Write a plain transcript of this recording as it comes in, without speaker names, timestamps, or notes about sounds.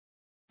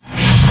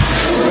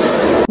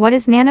What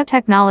is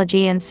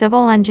nanotechnology in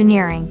civil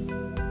engineering?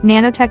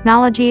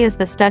 Nanotechnology is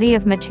the study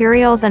of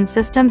materials and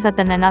systems at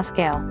the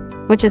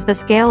nanoscale, which is the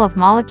scale of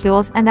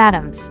molecules and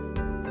atoms.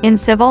 In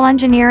civil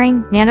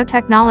engineering,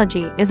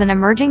 nanotechnology is an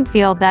emerging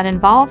field that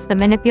involves the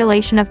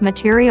manipulation of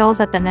materials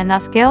at the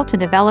nanoscale to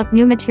develop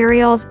new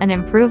materials and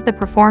improve the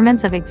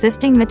performance of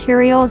existing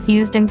materials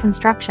used in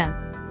construction.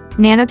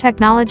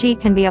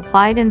 Nanotechnology can be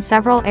applied in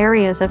several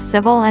areas of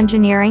civil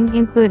engineering,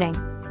 including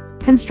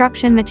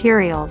construction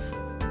materials.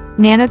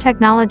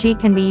 Nanotechnology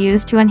can be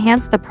used to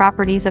enhance the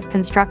properties of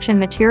construction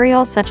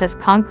materials such as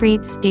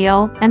concrete,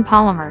 steel, and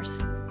polymers.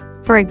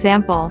 For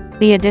example,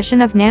 the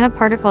addition of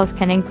nanoparticles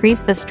can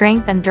increase the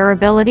strength and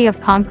durability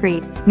of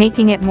concrete,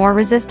 making it more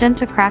resistant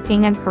to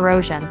cracking and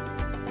corrosion.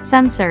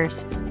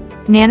 Sensors.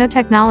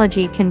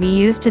 Nanotechnology can be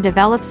used to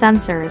develop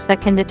sensors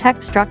that can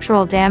detect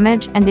structural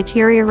damage and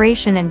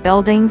deterioration in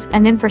buildings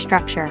and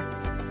infrastructure.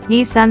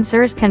 These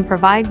sensors can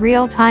provide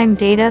real-time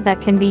data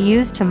that can be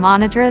used to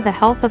monitor the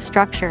health of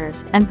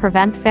structures and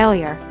prevent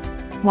failure.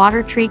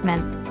 Water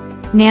treatment.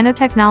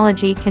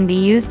 Nanotechnology can be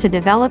used to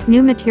develop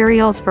new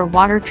materials for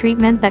water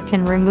treatment that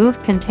can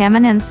remove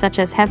contaminants such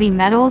as heavy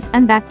metals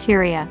and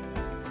bacteria.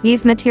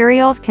 These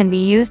materials can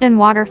be used in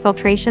water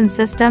filtration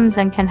systems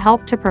and can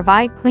help to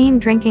provide clean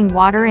drinking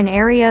water in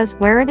areas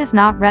where it is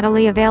not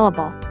readily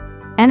available.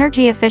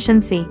 Energy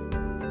efficiency.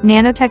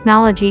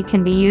 Nanotechnology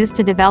can be used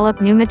to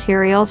develop new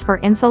materials for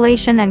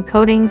insulation and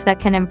coatings that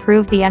can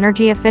improve the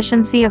energy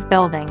efficiency of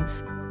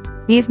buildings.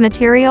 These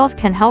materials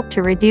can help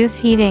to reduce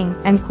heating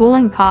and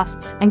cooling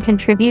costs and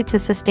contribute to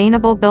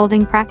sustainable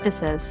building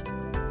practices.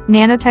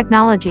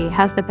 Nanotechnology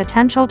has the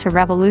potential to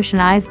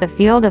revolutionize the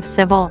field of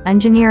civil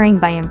engineering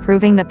by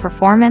improving the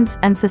performance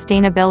and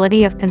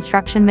sustainability of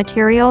construction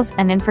materials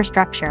and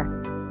infrastructure.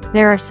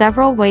 There are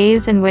several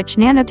ways in which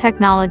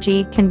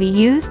nanotechnology can be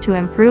used to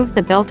improve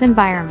the built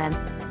environment.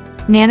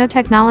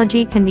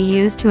 Nanotechnology can be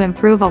used to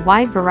improve a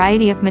wide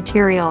variety of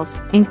materials,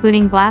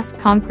 including glass,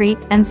 concrete,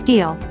 and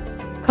steel.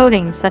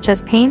 Coatings such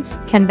as paints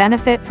can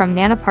benefit from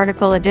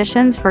nanoparticle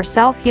additions for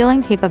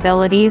self-healing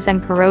capabilities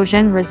and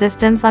corrosion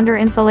resistance under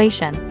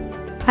insulation.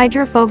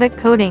 Hydrophobic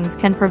coatings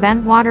can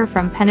prevent water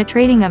from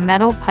penetrating a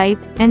metal pipe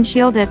and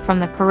shield it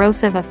from the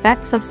corrosive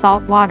effects of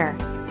salt water.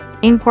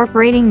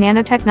 Incorporating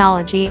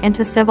nanotechnology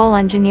into civil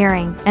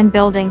engineering and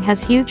building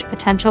has huge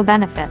potential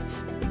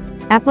benefits.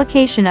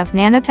 Application of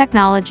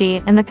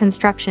nanotechnology in the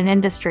construction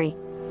industry.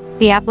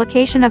 The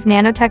application of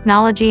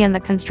nanotechnology in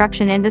the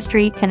construction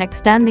industry can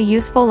extend the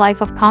useful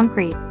life of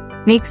concrete,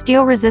 make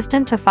steel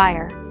resistant to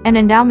fire, and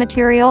endow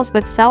materials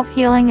with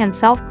self-healing and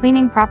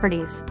self-cleaning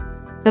properties.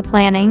 The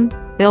planning,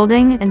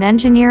 building, and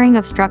engineering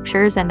of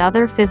structures and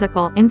other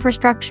physical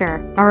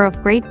infrastructure are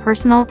of great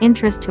personal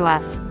interest to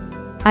us.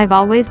 I've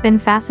always been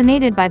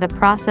fascinated by the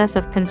process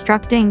of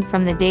constructing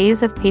from the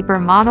days of paper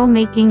model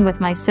making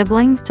with my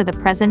siblings to the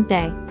present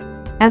day.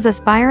 As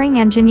aspiring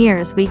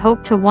engineers, we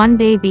hope to one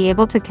day be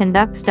able to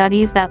conduct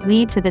studies that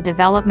lead to the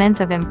development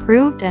of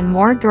improved and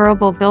more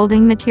durable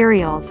building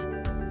materials.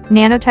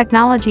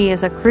 Nanotechnology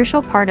is a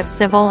crucial part of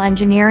civil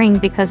engineering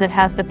because it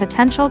has the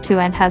potential to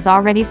and has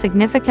already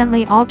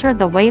significantly altered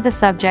the way the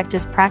subject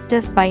is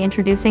practiced by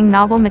introducing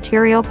novel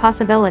material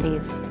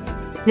possibilities.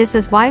 This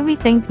is why we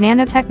think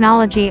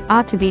nanotechnology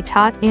ought to be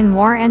taught in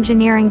more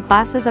engineering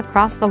classes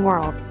across the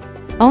world.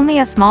 Only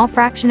a small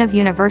fraction of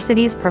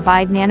universities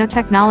provide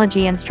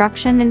nanotechnology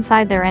instruction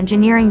inside their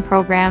engineering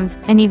programs,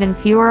 and even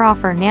fewer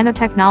offer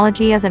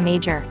nanotechnology as a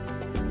major.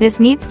 This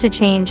needs to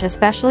change,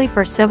 especially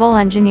for civil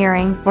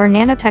engineering, where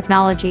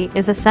nanotechnology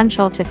is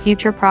essential to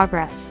future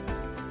progress.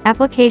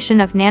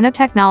 Application of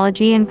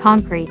nanotechnology in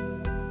concrete.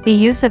 The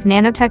use of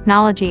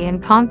nanotechnology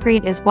in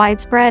concrete is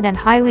widespread and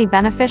highly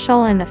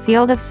beneficial in the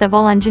field of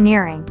civil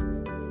engineering.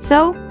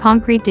 So,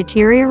 concrete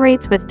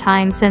deteriorates with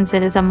time since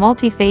it is a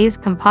multi-phase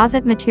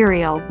composite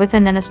material with a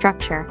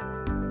nanostructure.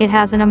 It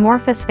has an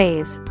amorphous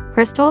phase,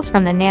 crystals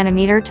from the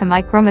nanometer to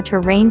micrometer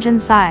range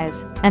in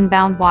size, and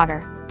bound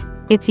water.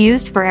 It's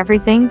used for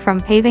everything from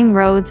paving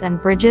roads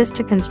and bridges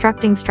to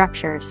constructing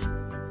structures.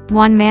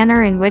 One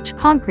manner in which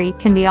concrete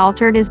can be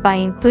altered is by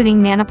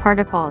including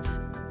nanoparticles.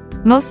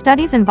 Most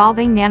studies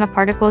involving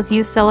nanoparticles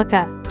use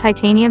silica,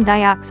 titanium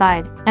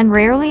dioxide, and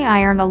rarely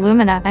iron,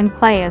 alumina, and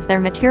clay as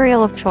their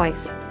material of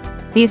choice.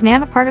 These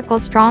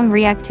nanoparticles' strong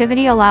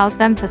reactivity allows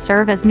them to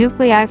serve as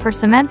nuclei for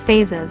cement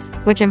phases,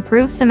 which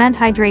improves cement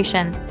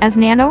hydration, as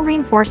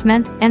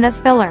nano-reinforcement, and as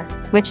filler,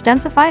 which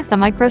densifies the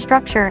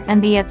microstructure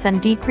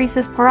and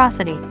decreases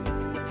porosity.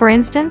 For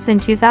instance,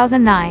 in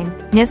 2009,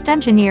 NIST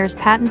engineers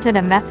patented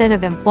a method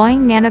of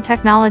employing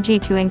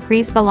nanotechnology to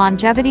increase the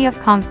longevity of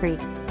concrete.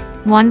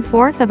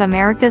 1/4 of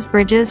America's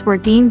bridges were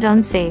deemed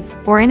unsafe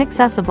or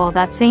inaccessible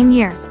that same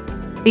year,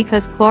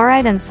 because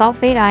chloride and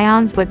sulfate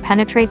ions would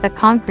penetrate the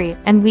concrete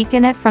and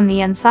weaken it from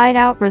the inside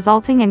out,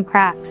 resulting in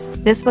cracks.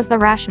 This was the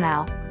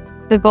rationale.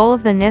 The goal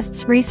of the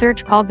NIST's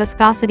research, called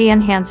Viscosity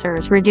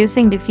Enhancers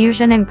Reducing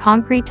Diffusion in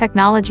Concrete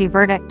Technology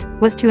verdict,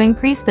 was to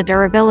increase the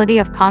durability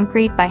of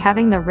concrete by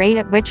having the rate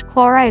at which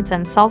chlorides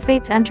and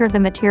sulfates enter the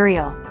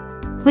material.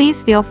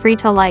 Please feel free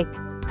to like,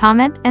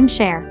 comment, and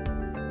share.